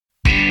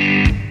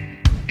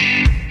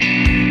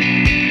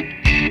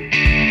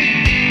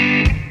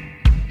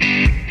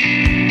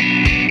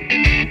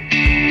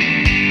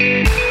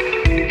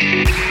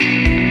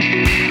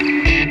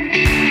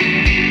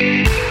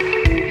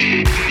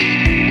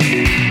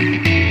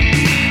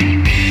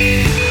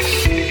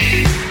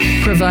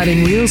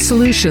providing real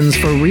solutions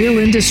for real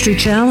industry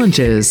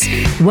challenges.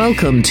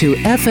 Welcome to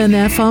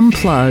FNF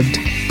Unplugged,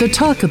 the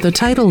talk of the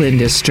title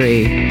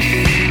industry.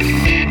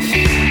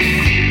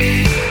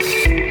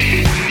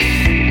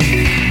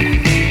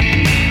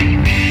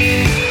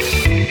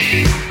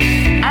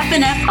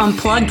 FNF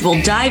Unplugged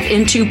will dive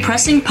into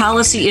pressing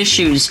policy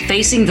issues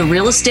facing the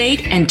real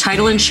estate and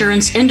title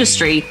insurance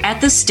industry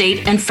at the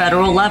state and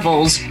federal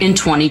levels in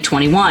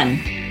 2021.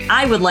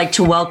 I would like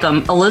to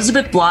welcome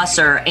Elizabeth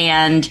Blosser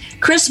and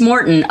Chris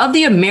Morton of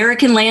the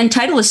American Land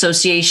Title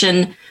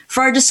Association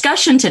for our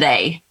discussion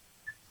today.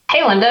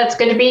 Hey, Linda, it's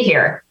good to be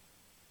here.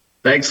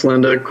 Thanks,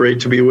 Linda. Great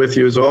to be with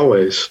you as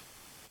always.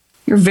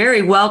 You're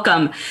very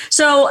welcome.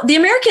 So the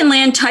American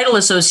Land Title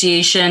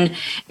Association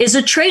is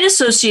a trade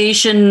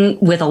association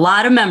with a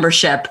lot of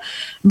membership,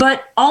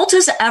 but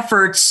ALTA's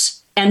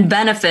efforts and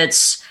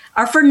benefits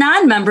are for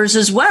non-members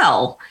as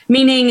well,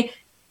 meaning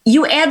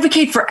you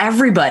advocate for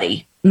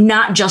everybody,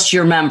 not just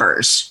your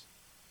members.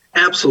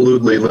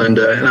 Absolutely,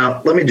 Linda.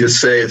 Now, let me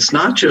just say, it's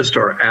not just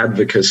our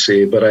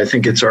advocacy, but I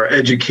think it's our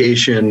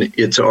education,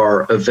 it's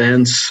our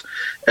events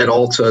at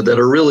ALTA that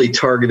are really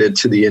targeted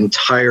to the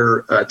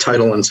entire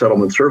title and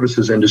settlement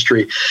services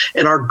industry.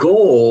 And our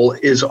goal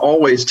is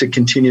always to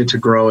continue to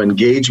grow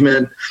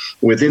engagement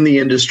within the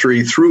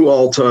industry through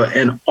ALTA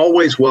and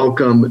always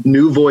welcome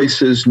new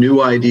voices,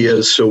 new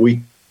ideas, so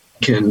we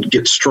can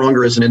get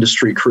stronger as an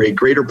industry, create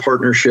greater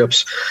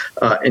partnerships,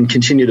 and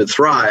continue to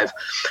thrive.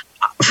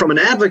 From an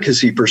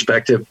advocacy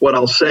perspective, what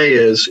I'll say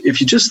is, if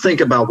you just think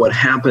about what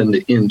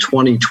happened in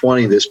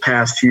 2020, this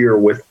past year,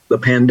 with the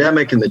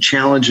pandemic and the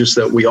challenges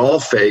that we all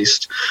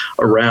faced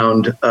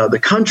around the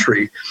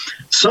country,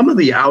 some of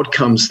the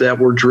outcomes that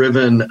were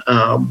driven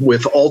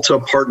with ALTA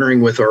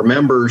partnering with our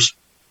members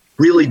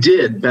really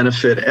did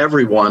benefit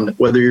everyone,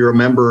 whether you're a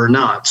member or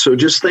not. So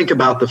just think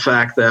about the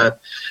fact that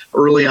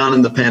early on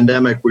in the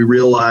pandemic, we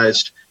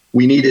realized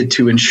we needed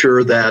to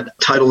ensure that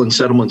title and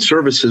settlement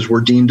services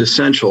were deemed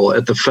essential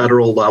at the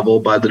federal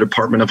level by the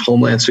Department of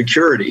Homeland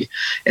Security.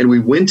 And we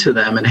went to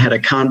them and had a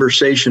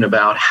conversation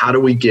about how do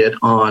we get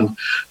on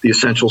the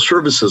essential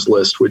services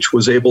list, which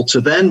was able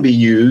to then be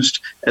used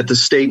at the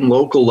state and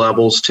local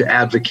levels to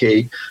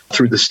advocate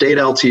through the state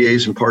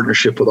LTAs in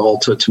partnership with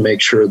ALTA to make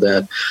sure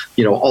that,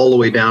 all the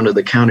way down to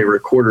the county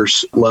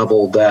recorder's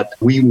level, that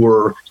we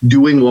were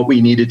doing what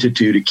we needed to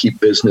do to keep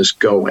business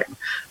going.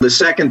 The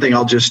second thing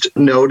I'll just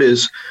note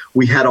is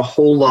we had a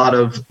whole lot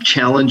of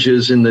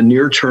challenges in the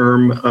near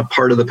term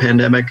part of the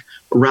pandemic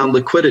around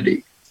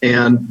liquidity.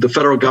 And the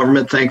federal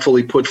government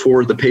thankfully put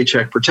forward the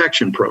Paycheck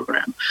Protection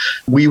Program.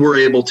 We were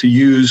able to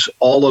use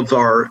all of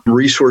our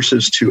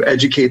resources to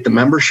educate the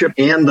membership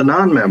and the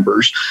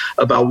non-members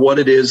about what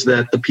it is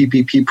that the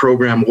PPP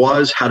program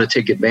was, how to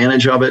take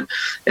advantage of it.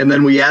 And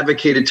then we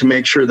advocated to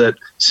make sure that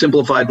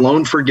simplified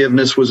loan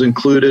forgiveness was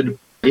included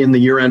in the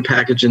year-end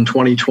package in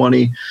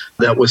 2020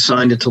 that was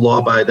signed into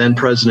law by then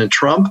President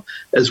Trump,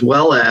 as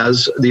well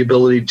as the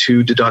ability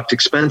to deduct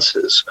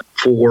expenses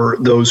for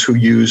those who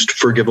used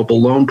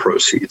forgivable loan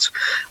proceeds.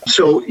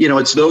 So,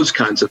 it's those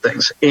kinds of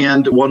things.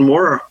 And one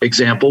more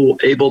example,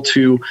 able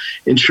to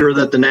ensure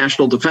that the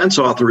National Defense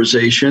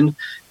Authorization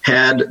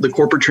had the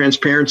Corporate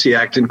Transparency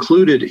Act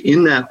included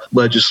in that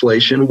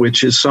legislation,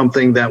 which is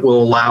something that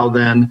will allow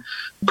then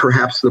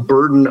perhaps the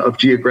burden of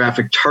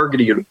geographic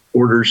targeting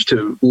orders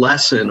to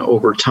lessen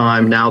over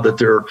time now that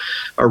there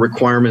are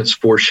requirements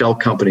for shell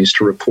companies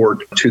to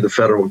report to the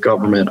federal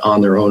government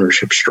on their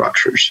ownership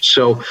structures.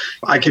 So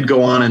I could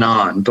go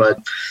on, but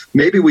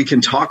maybe we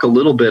can talk a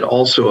little bit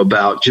also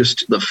about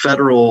just the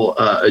federal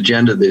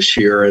agenda this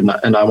year. And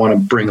I want to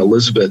bring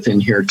Elizabeth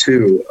in here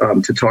too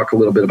to talk a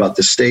little bit about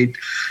the state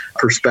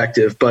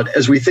perspective. But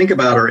as we think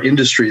about our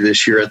industry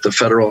this year at the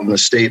federal and the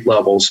state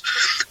levels,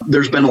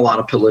 there's been a lot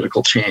of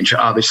political change.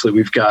 Obviously,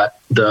 we've got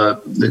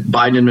the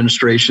Biden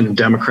administration and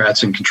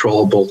Democrats in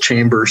control of both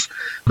chambers.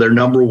 Their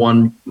number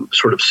one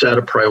sort of set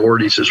of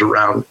priorities is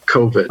around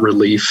COVID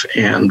relief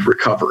and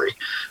recovery.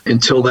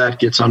 Until that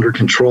gets under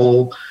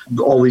control,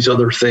 all these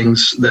other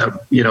things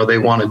that they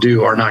want to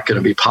do are not going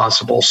to be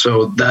possible.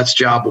 So that's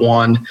job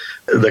one.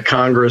 The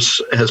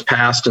Congress has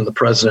passed and the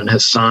president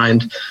has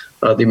signed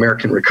the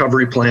American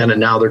Recovery Plan, and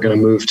now they're going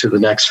to move to the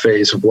next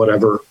phase of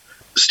whatever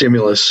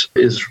stimulus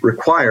is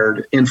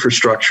required.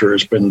 Infrastructure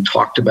has been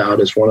talked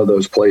about as one of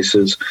those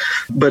places.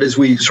 But as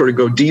we sort of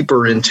go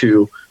deeper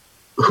into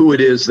who it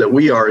is that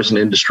we are as an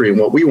industry and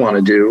what we want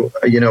to do,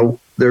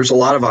 there's a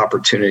lot of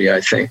opportunity, I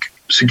think.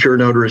 Secure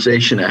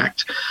Notarization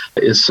Act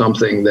is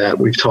something that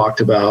we've talked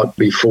about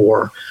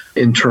before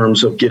in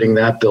terms of getting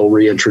that bill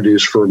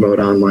reintroduced for remote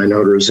online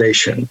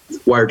notarization,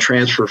 wire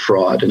transfer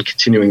fraud, and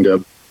continuing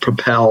to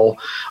propel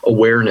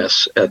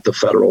awareness at the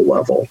federal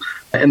level.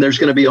 And there's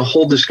going to be a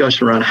whole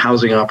discussion around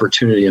housing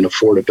opportunity and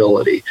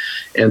affordability.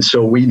 And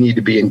so we need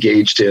to be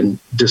engaged in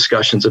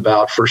discussions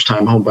about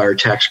first-time homebuyer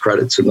tax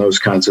credits and those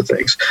kinds of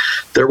things.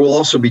 There will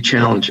also be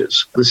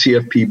challenges. The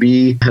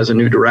CFPB has a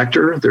new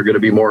director. They're going to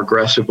be more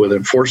aggressive with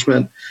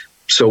enforcement.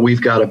 So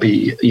we've got to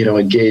be,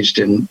 engaged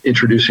in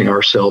introducing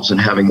ourselves and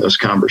having those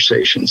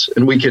conversations.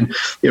 And we can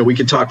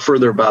talk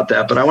further about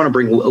that. But I want to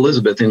bring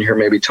Elizabeth in here,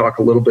 maybe talk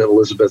a little bit,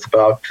 Elizabeth,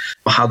 about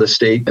how the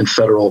state and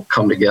federal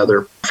come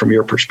together from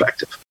your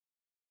perspective.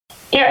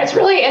 Yeah, it's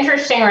really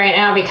interesting right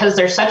now because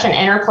there's such an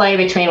interplay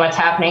between what's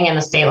happening in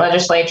the state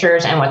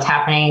legislatures and what's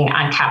happening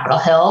on Capitol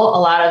Hill. A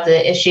lot of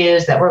the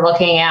issues that we're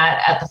looking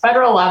at the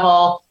federal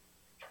level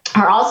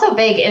are also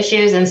big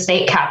issues in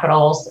state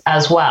capitals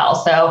as well.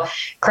 So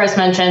Chris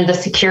mentioned the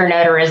Secure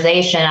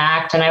Notarization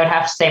Act, and I would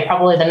have to say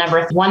probably the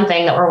number one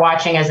thing that we're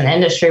watching as an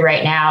industry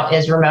right now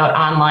is remote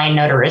online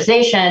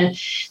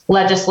notarization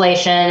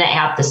legislation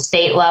at the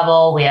state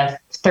level. We have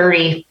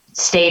 30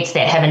 states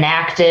that have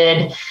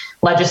enacted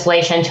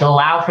legislation to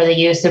allow for the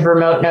use of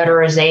remote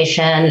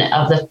notarization.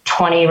 Of the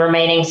 20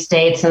 remaining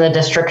states in the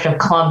District of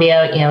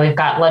Columbia, we've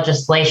got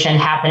legislation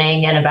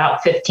happening in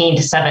about 15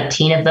 to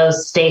 17 of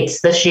those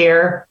states this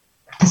year.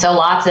 So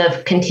lots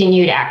of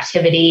continued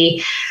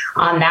activity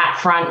on that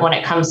front when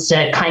it comes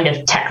to kind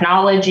of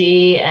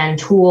technology and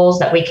tools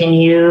that we can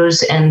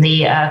use in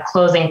the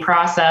closing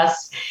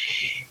process.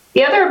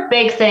 The other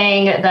big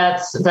thing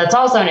that's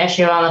also an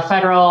issue on the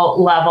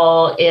federal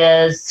level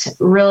is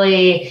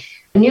really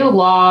new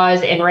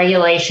laws and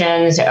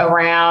regulations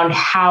around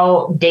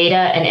how data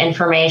and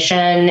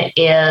information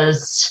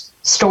is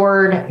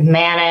stored,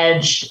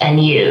 managed,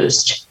 and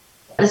used.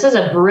 This is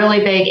a really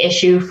big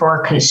issue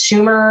for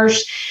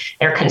consumers.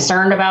 They're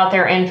concerned about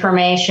their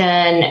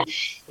information.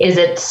 Is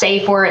it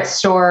safe where it's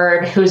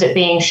stored? Who's it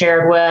being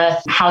shared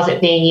with? How's it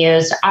being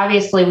used?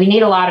 Obviously, we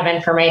need a lot of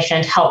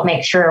information to help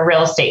make sure a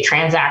real estate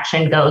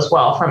transaction goes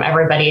well from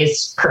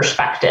everybody's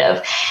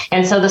perspective.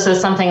 And so this is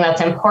something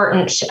that's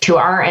important to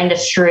our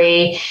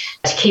industry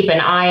to keep an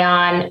eye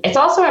on. It's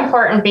also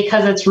important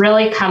because it's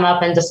really come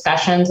up in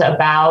discussions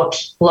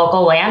about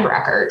local land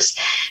records.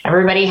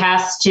 Everybody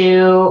has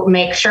to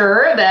make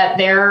sure that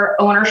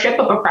their ownership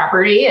of a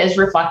property is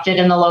reflected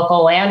in the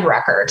local land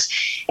records.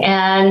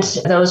 And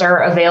those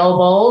are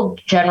available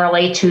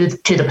generally to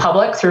the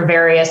public through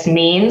various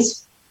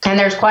means. And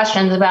there's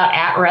questions about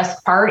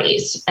at-risk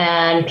parties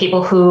and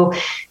people who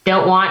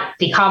don't want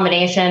the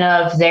combination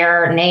of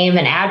their name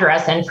and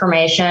address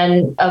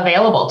information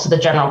available to the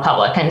general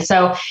public. And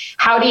so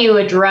how do you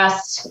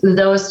address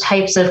those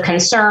types of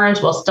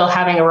concerns while still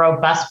having a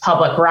robust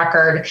public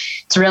record?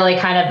 It's really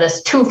kind of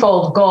this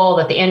twofold goal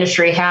that the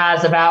industry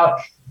has about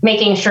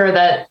making sure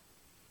that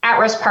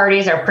at-risk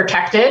parties are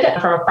protected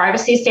from a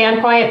privacy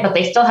standpoint, but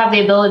they still have the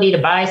ability to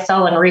buy,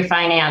 sell, and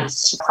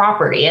refinance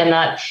property, and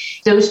that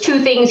those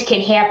two things can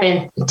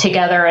happen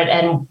together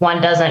and one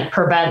doesn't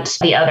prevent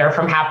the other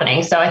from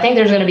happening. So I think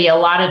there's going to be a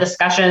lot of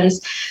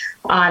discussions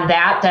on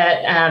that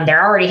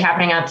they're already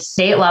happening at the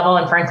state level,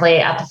 and frankly,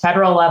 at the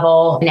federal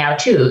level now,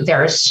 too.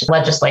 There's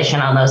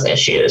legislation on those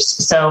issues.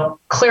 So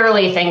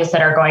clearly things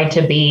that are going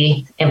to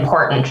be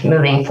important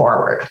moving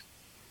forward.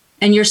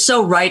 And you're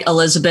so right,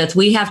 Elizabeth.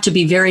 We have to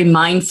be very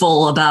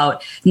mindful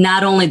about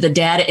not only the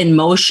data in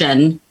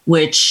motion,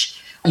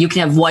 which you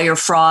can have wire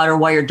fraud or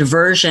wire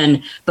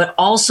diversion, but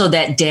also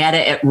that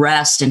data at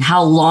rest and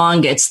how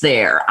long it's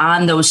there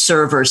on those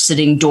servers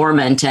sitting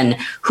dormant and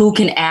who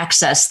can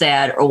access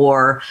that,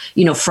 or,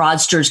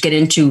 fraudsters get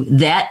into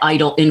that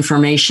idle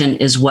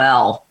information as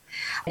well.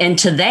 And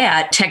to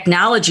that,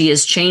 technology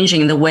is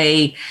changing the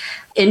way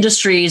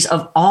industries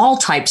of all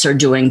types are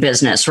doing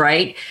business,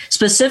 right?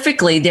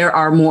 Specifically, there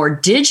are more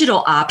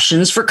digital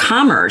options for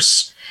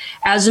commerce.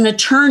 As an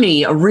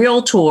attorney, a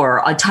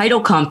realtor, a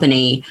title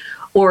company,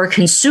 or a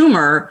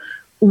consumer,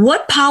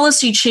 what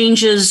policy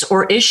changes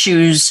or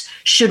issues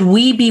should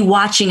we be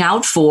watching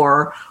out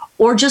for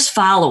or just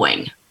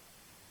following?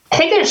 I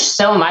think there's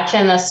so much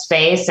in this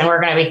space, and we're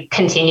going to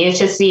continue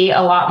to see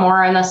a lot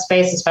more in this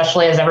space,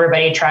 especially as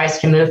everybody tries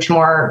to move to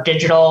more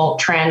digital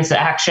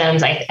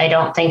transactions. I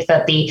don't think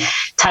that the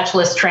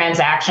touchless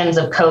transactions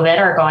of COVID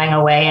are going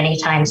away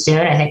anytime soon.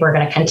 I think we're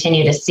going to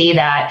continue to see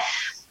that.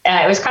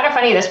 It was kind of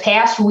funny. This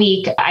past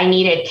week, I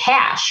needed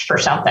cash for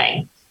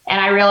something. And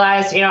I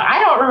realized, I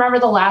don't remember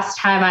the last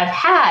time I've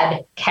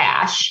had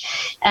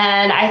cash.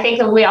 And I think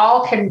that we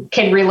all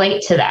can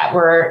relate to that,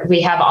 where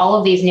we have all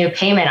of these new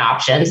payment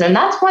options. And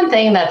that's one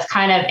thing that's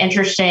kind of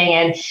interesting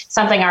and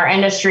something our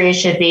industry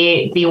should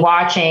be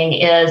watching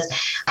is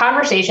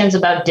conversations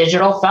about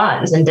digital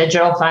funds and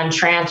digital fund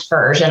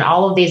transfers and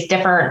all of these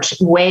different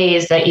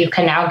ways that you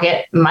can now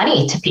get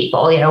money to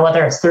people,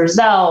 whether it's through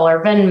Zelle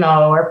or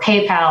Venmo or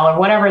PayPal or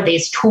whatever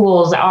these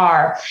tools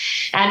are.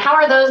 And how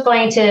are those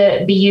going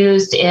to be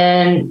used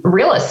in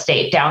real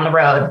estate down the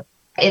road?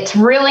 It's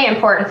really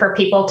important for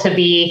people to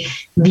be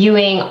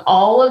viewing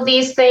all of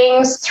these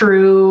things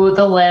through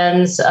the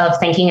lens of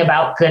thinking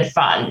about good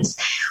funds.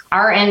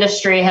 Our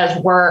industry has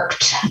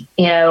worked,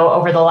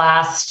 over the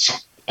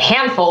last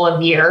handful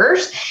of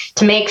years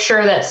to make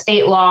sure that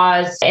state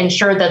laws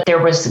ensured that there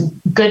was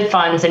good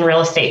funds in real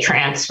estate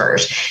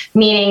transfers,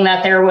 meaning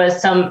that there was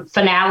some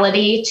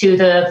finality to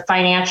the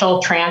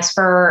financial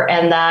transfer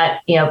and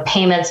that,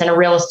 payments in a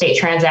real estate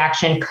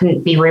transaction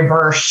couldn't be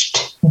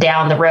reversed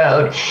down the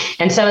road.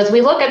 And so as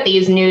we look at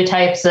these new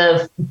types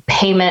of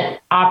payment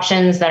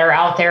options that are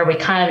out there, we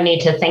kind of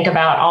need to think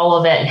about all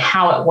of it and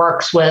how it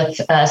works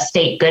with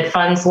state good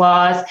funds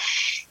laws.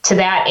 To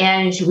that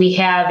end, we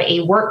have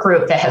a work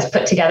group that has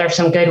put together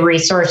some good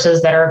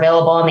resources that are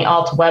available on the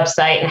ALTA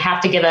website. And I have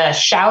to give a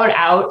shout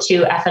out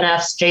to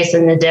FNF's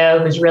Jason Nadeau,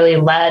 who's really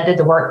led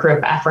the work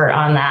group effort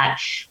on that.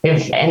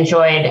 We've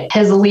enjoyed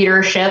his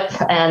leadership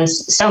and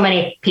so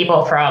many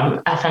people from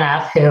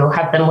FNF who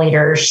have been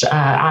leaders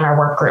on our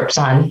work groups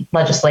on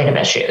legislative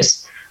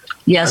issues.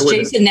 Yes,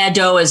 Jason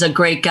Nadeau is a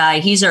great guy.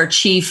 He's our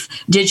chief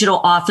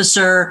digital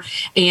officer,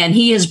 and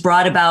he has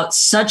brought about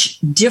such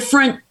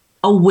different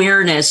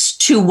awareness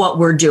to what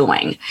we're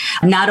doing,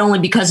 not only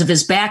because of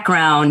his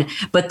background,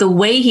 but the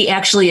way he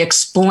actually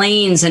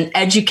explains and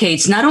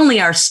educates not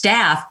only our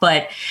staff,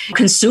 but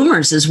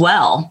consumers as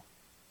well.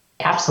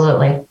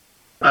 Absolutely.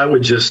 I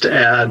would just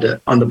add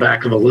on the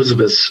back of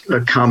Elizabeth's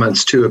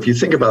comments too, if you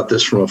think about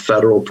this from a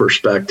federal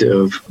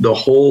perspective, the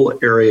whole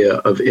area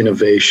of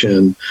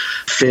innovation,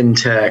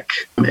 fintech,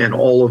 and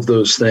all of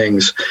those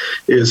things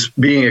is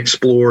being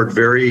explored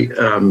very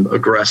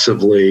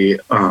aggressively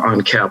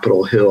on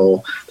Capitol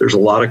Hill. There's a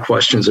lot of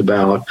questions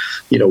about,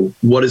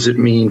 what does it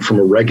mean from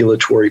a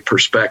regulatory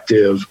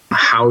perspective?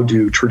 How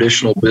do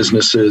traditional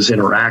businesses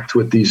interact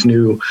with these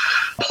new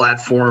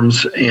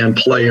platforms and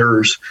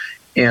players?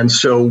 And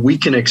so we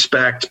can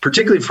expect,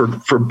 particularly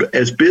for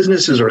as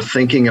businesses are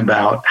thinking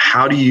about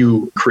how do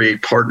you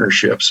create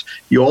partnerships,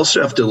 you also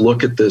have to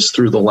look at this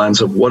through the lens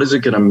of what is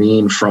it going to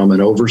mean from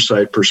an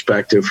oversight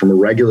perspective, from a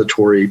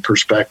regulatory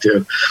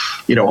perspective,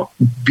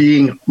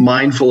 being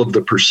mindful of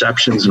the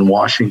perceptions in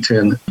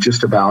Washington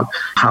just about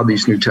how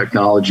these new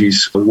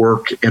technologies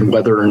work and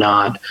whether or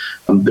not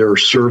they're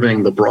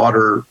serving the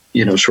broader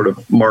sort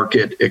of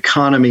market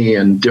economy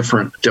and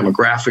different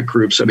demographic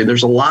groups. I mean,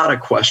 there's a lot of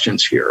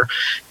questions here.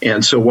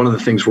 And so one of the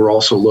things we're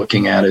also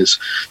looking at is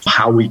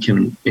how we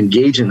can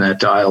engage in that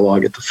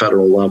dialogue at the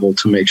federal level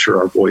to make sure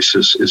our voice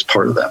is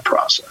part of that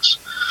process.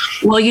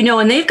 Well,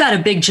 and they've got a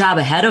big job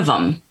ahead of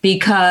them,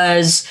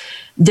 because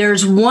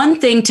there's one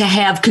thing to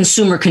have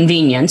consumer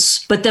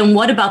convenience, but then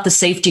what about the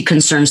safety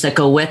concerns that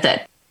go with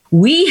it?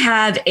 We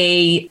have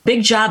a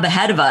big job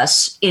ahead of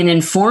us in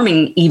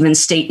informing even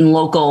state and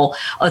local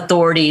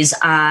authorities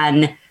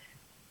on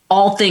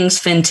all things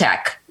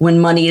fintech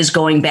when money is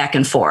going back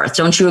and forth.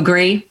 Don't you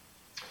agree?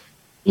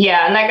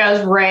 Yeah, and that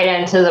goes right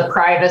into the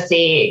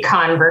privacy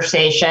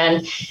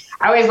conversation.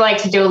 I always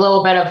like to do a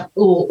little bit of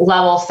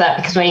level set,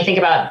 because when you think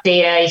about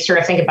data, you sort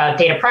of think about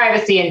data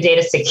privacy and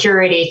data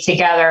security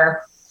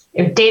together.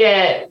 If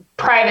data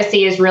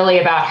privacy is really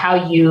about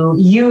how you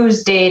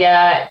use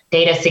data.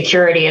 Data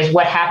security is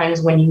what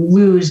happens when you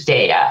lose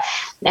data.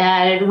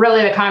 And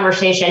really the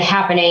conversation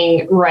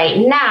happening right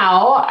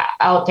now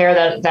out there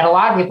that a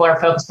lot of people are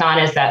focused on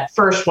is that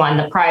first one,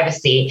 the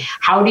privacy.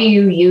 How do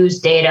you use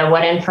data?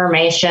 What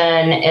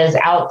information is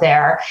out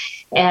there?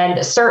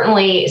 And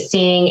certainly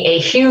seeing a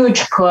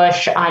huge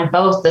push on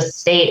both the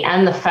state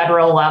and the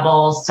federal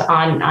levels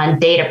on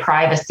data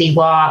privacy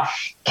law.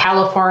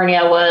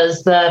 California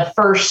was the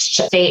first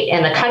state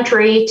in the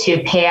country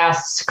to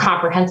pass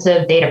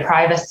comprehensive data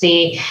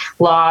privacy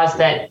laws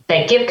that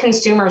give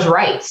consumers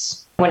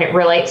rights when it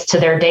relates to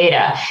their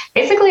data.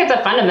 Basically, it's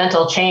a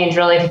fundamental change,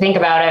 really, if you think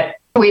about it.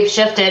 We've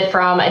shifted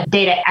from a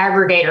data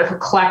aggregator who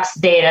collects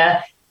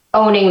data,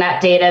 owning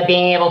that data,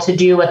 being able to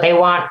do what they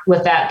want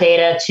with that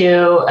data,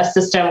 to a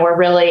system where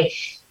really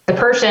the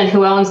person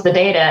who owns the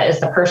data is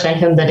the person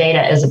whom the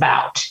data is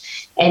about.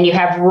 And you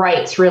have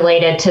rights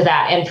related to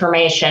that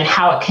information,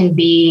 how it can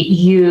be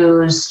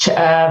used.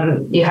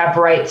 You have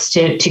rights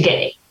to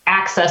get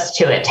access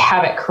to it, to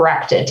have it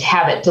corrected, to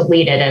have it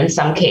deleted in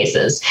some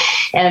cases.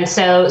 And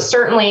so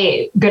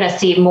certainly going to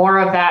see more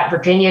of that.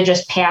 Virginia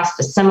just passed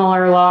a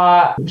similar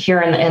law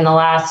here in the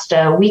last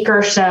week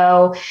or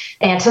so,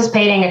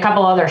 anticipating a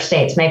couple other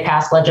states may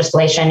pass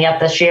legislation yet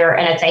this year.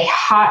 And it's a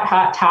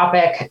hot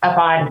topic up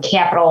on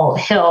Capitol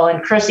Hill.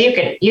 And Chris, you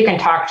can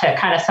talk to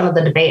kind of some of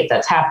the debate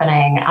that's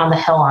happening on the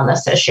Hill on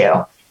this issue.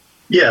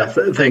 Yeah,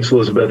 thanks,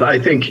 Elizabeth. I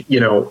think,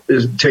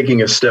 is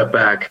taking a step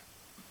back,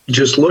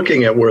 just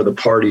looking at where the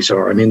parties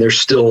are, I mean, there's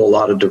still a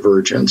lot of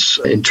divergence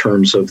in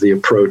terms of the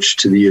approach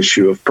to the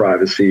issue of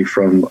privacy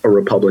from a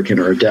Republican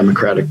or a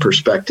Democratic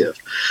perspective.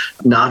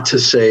 Not to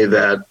say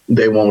that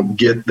they won't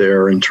get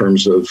there in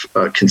terms of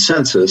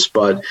consensus,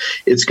 but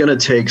it's going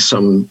to take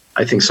some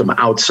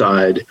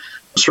outside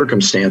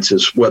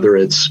circumstances, whether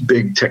it's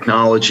big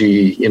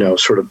technology,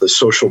 sort of the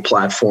social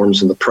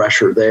platforms and the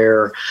pressure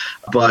there.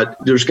 But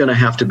there's going to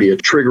have to be a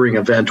triggering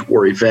event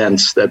or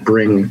events that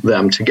bring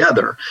them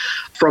together.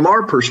 From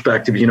our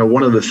perspective,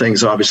 one of the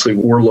things obviously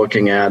we're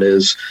looking at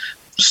is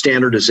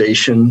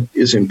standardization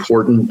is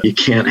important. You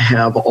can't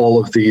have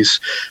all of these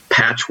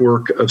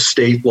patchwork of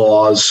state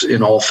laws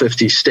in all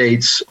 50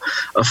 states.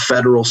 A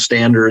federal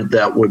standard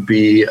that would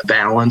be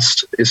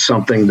balanced is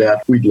something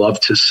that we'd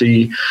love to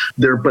see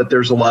there. But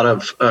there's a lot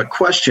of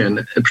question,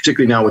 and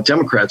particularly now with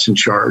Democrats in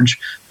charge.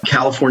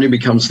 California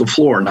becomes the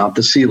floor, not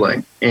the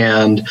ceiling.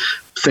 And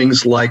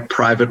things like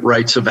private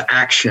rights of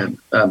action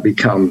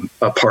become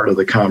a part of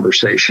the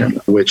conversation,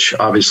 which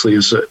obviously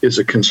is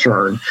a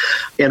concern.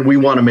 And we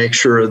want to make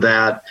sure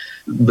that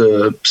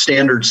the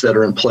standards that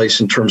are in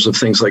place in terms of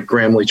things like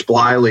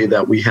Gramm-Leach-Bliley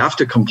that we have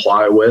to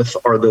comply with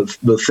are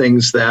the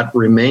things that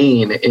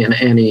remain in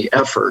any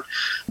effort.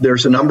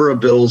 There's a number of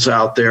bills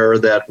out there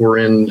that we're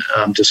in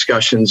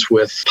discussions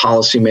with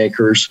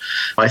policymakers.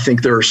 I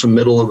think there are some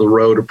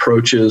middle-of-the-road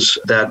approaches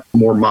that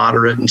more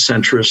moderate and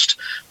centrist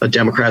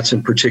Democrats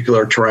in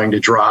particular are trying to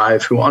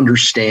drive, who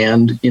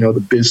understand,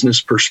 the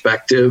business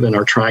perspective and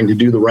are trying to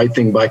do the right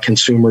thing by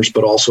consumers,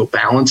 but also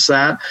balance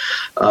that.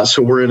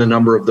 So we're in a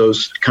number of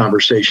those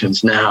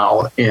conversations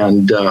now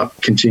and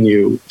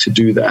continue to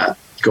do that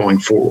going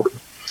forward.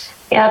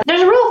 Yeah,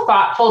 there's a real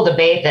thoughtful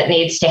debate that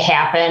needs to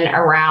happen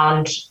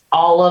around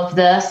all of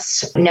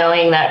this,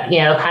 knowing that,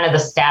 kind of the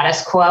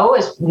status quo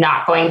is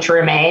not going to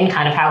remain,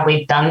 kind of how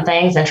we've done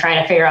things, and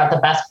trying to figure out the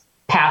best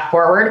path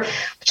forward,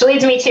 which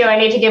leads me to, I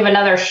need to give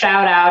another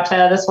shout out,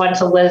 this one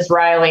to Liz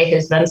Riley,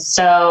 who's been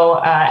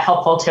so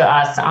helpful to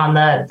us on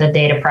the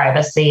data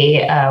privacy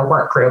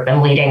work group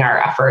and leading our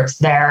efforts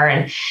there,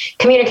 and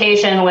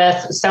communication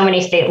with so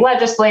many state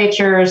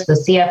legislatures, the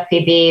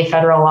CFPB,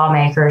 federal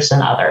lawmakers,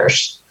 and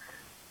others.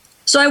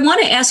 So I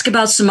want to ask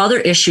about some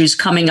other issues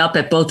coming up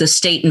at both the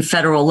state and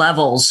federal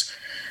levels.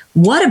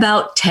 What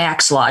about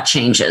tax law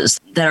changes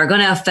that are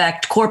going to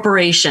affect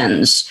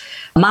corporations,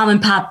 mom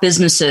and pop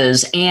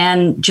businesses,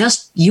 and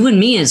just you and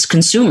me as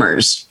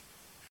consumers?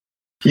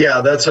 Yeah,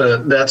 that's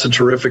a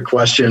terrific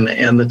question.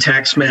 And the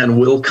tax man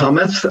will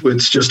cometh.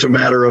 It's just a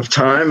matter of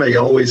time. He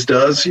always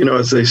does,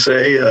 as they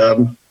say,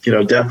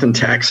 death and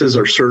taxes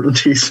are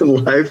certainties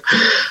in life.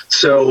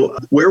 So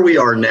where we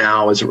are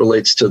now as it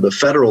relates to the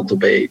federal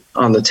debate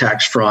on the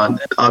tax front,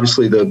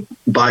 obviously the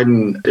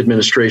Biden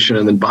administration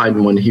and then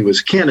Biden, when he was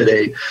a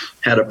candidate,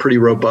 had a pretty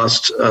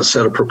robust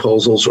set of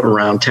proposals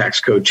around tax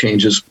code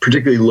changes,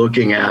 particularly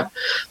looking at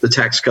the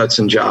Tax Cuts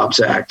and Jobs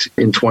Act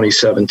in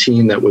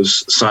 2017 that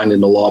was signed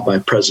into law by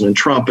President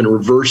Trump and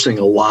reversing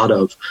a lot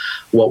of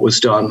what was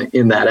done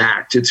in that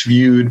act. It's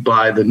viewed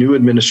by the new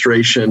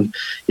administration,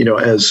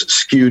 as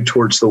skewed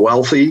towards the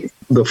wealthy.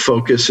 The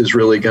focus is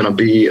really going to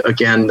be,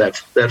 again, that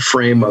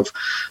frame of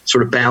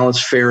sort of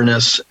balance,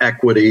 fairness,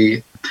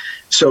 equity.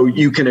 So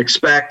you can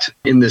expect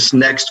in this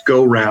next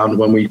go-round,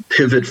 when we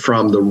pivot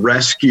from the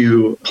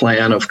rescue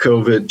plan of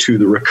COVID to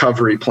the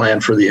recovery plan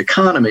for the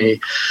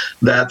economy,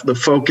 that the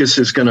focus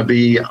is going to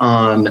be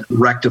on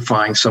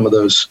rectifying some of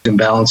those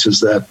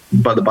imbalances that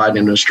by the Biden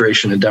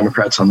administration and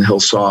Democrats on the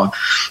Hill saw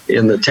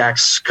in the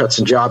Tax Cuts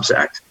and Jobs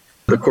Act.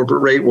 The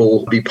corporate rate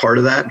will be part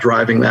of that,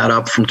 driving that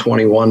up from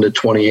 21 to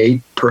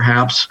 28,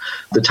 perhaps.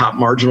 The top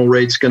marginal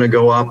rate's going to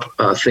go up.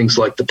 Things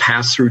like the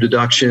pass-through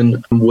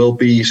deduction will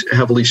be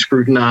heavily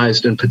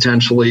scrutinized and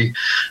potentially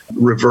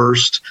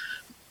reversed.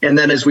 And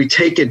then as we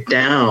take it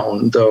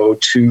down, though,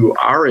 to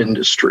our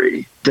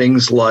industry,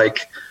 things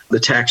like the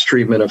tax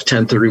treatment of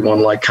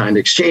 1031 like-kind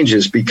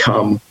exchanges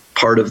become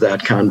part of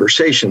that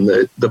conversation.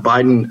 The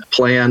Biden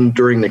plan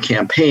during the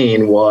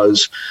campaign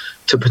was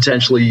to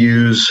potentially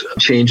use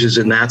changes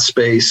in that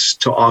space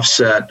to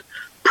offset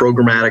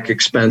programmatic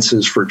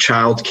expenses for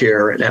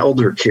childcare and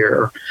elder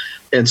care.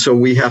 And so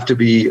we have to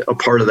be a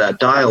part of that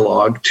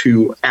dialogue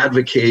to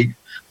advocate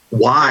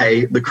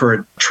why the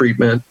current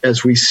treatment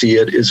as we see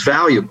it is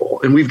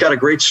valuable. And we've got a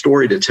great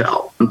story to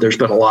tell. There's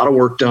been a lot of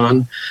work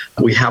done.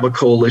 We have a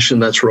coalition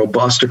that's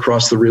robust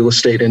across the real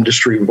estate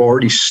industry. We've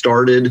already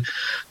started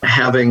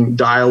having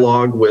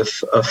dialogue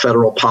with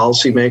federal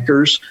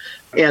policymakers.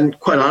 And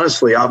quite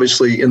honestly,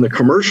 obviously, in the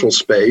commercial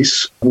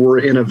space, we're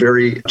in a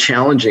very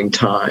challenging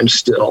time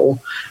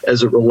still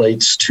as it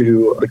relates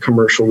to the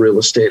commercial real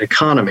estate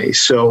economy.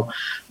 So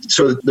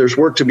there's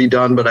work to be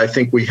done, but I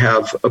think we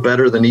have a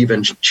better than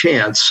even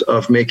chance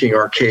of making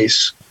our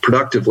case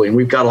productively. And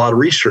we've got a lot of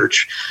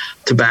research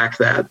to back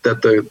that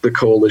the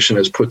coalition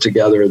has put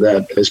together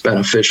that is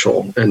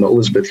beneficial. And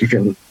Elizabeth, you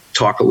can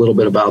talk a little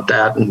bit about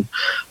that and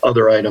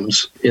other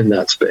items in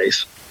that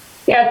space.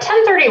 Yeah,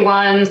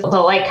 1031s,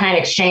 the like-kind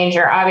exchange,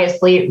 are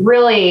obviously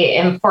really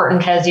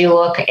important as you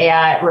look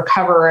at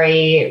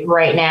recovery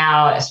right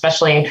now,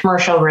 especially in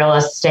commercial real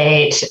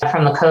estate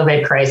from the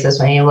COVID crisis,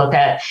 when you look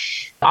at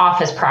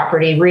office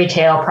property,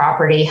 retail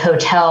property,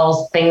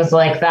 hotels, things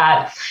like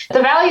that.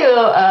 The value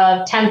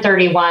of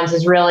 1031s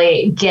is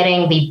really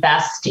getting the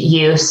best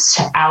use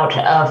out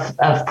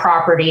of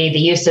property. The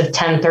use of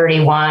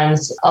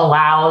 1031s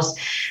allows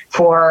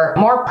for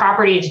more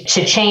property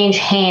to change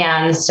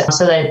hands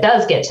so that it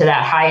does get to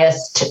that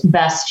highest,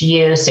 best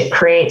use. It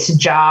creates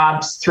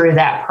jobs through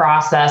that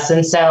process.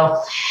 And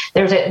so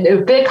there's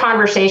a good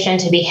conversation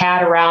to be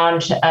had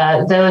around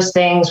those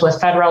things with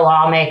federal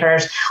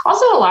lawmakers.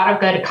 Also, a lot of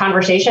good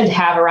conversation to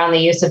have around the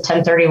use of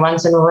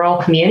 1031s in rural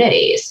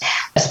communities,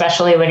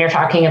 especially when you're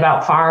talking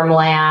about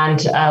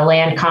farmland,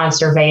 land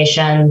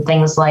conservation,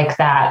 things like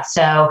that.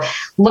 So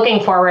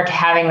looking forward to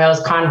having those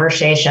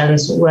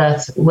conversations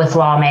with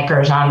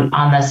lawmakers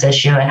on this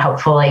issue and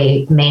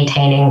hopefully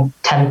maintaining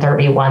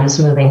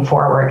 1031s moving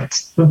forward.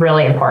 It's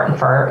really important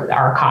for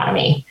our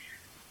economy.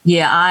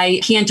 Yeah,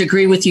 I can't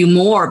agree with you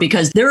more,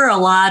 because there are a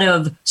lot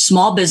of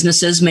small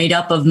businesses made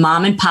up of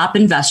mom and pop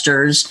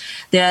investors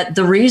that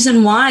the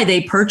reason why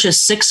they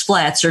purchase 6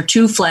 flats or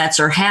 2 flats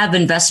or have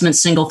investment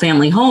single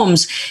family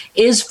homes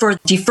is for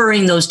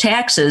deferring those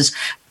taxes.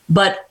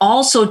 But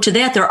also to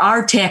that, there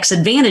are tax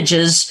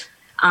advantages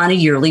on a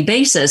yearly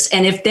basis.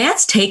 And if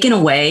that's taken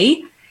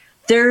away,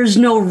 there's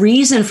no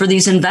reason for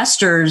these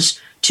investors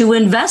to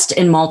invest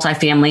in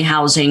multifamily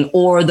housing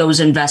or those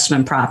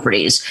investment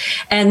properties.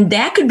 And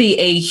that could be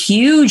a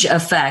huge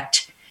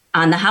effect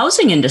on the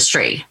housing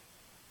industry.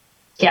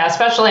 Yeah,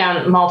 especially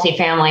on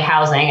multifamily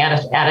housing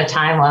at a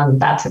time when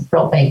that's a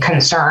real big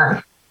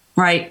concern.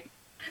 Right.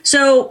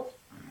 So,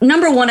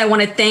 number one, I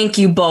want to thank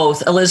you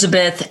both,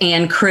 Elizabeth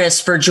and Chris,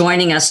 for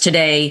joining us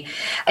today.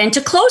 And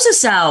to close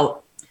us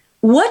out,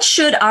 what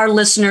should our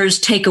listeners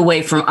take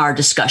away from our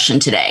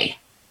discussion today?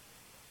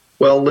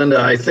 Well, Linda,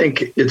 I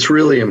think it's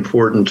really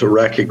important to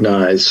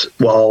recognize,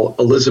 while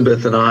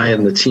Elizabeth and I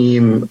and the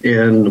team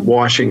in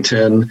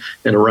Washington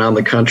and around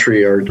the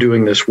country are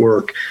doing this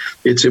work,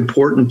 it's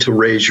important to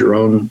raise your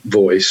own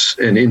voice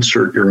and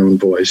insert your own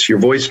voice. Your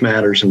voice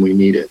matters, and we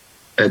need it.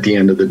 At the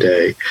end of the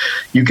day,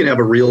 you can have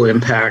a real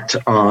impact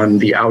on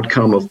the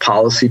outcome of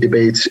policy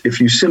debates if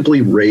you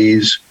simply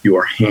raise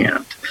your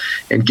hand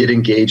and get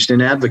engaged in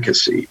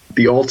advocacy.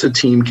 The Alta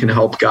team can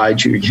help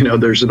guide you. You know,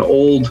 there's an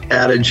old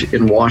adage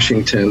in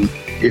Washington,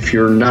 if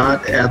you're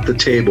not at the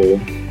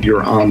table,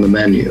 you're on the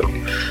menu.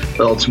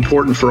 Well, it's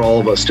important for all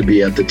of us to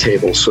be at the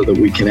table so that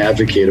we can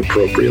advocate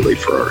appropriately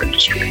for our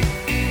industry.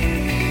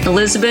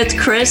 Elizabeth,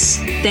 Chris,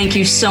 thank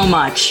you so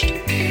much.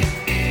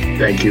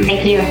 Thank you.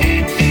 Thank you.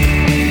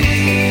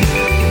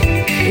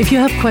 If you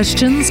have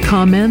questions,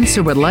 comments,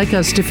 or would like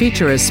us to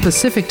feature a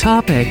specific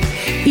topic,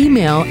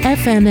 email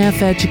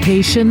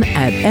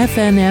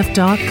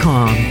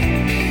fnfeducation@fnf.com.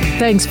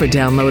 Thanks for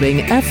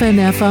downloading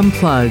FNF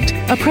Unplugged,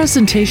 a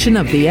presentation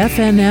of the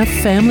FNF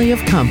family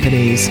of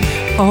companies.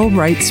 All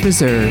rights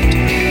reserved.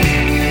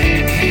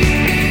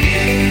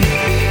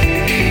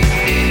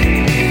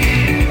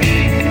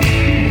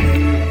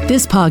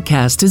 This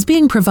podcast is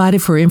being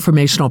provided for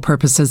informational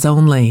purposes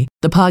only.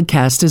 The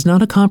podcast is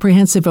not a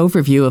comprehensive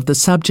overview of the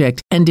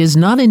subject and is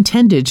not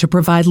intended to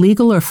provide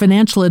legal or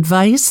financial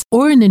advice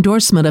or an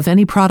endorsement of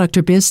any product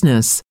or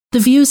business. The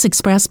views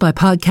expressed by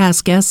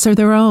podcast guests are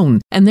their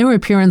own, and their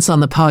appearance on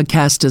the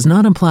podcast does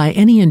not imply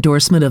any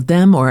endorsement of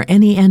them or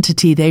any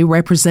entity they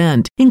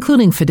represent,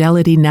 including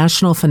Fidelity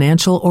National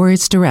Financial or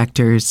its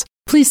directors.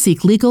 Please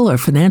seek legal or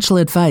financial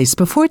advice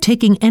before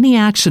taking any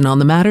action on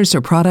the matters or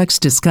products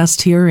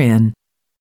discussed herein.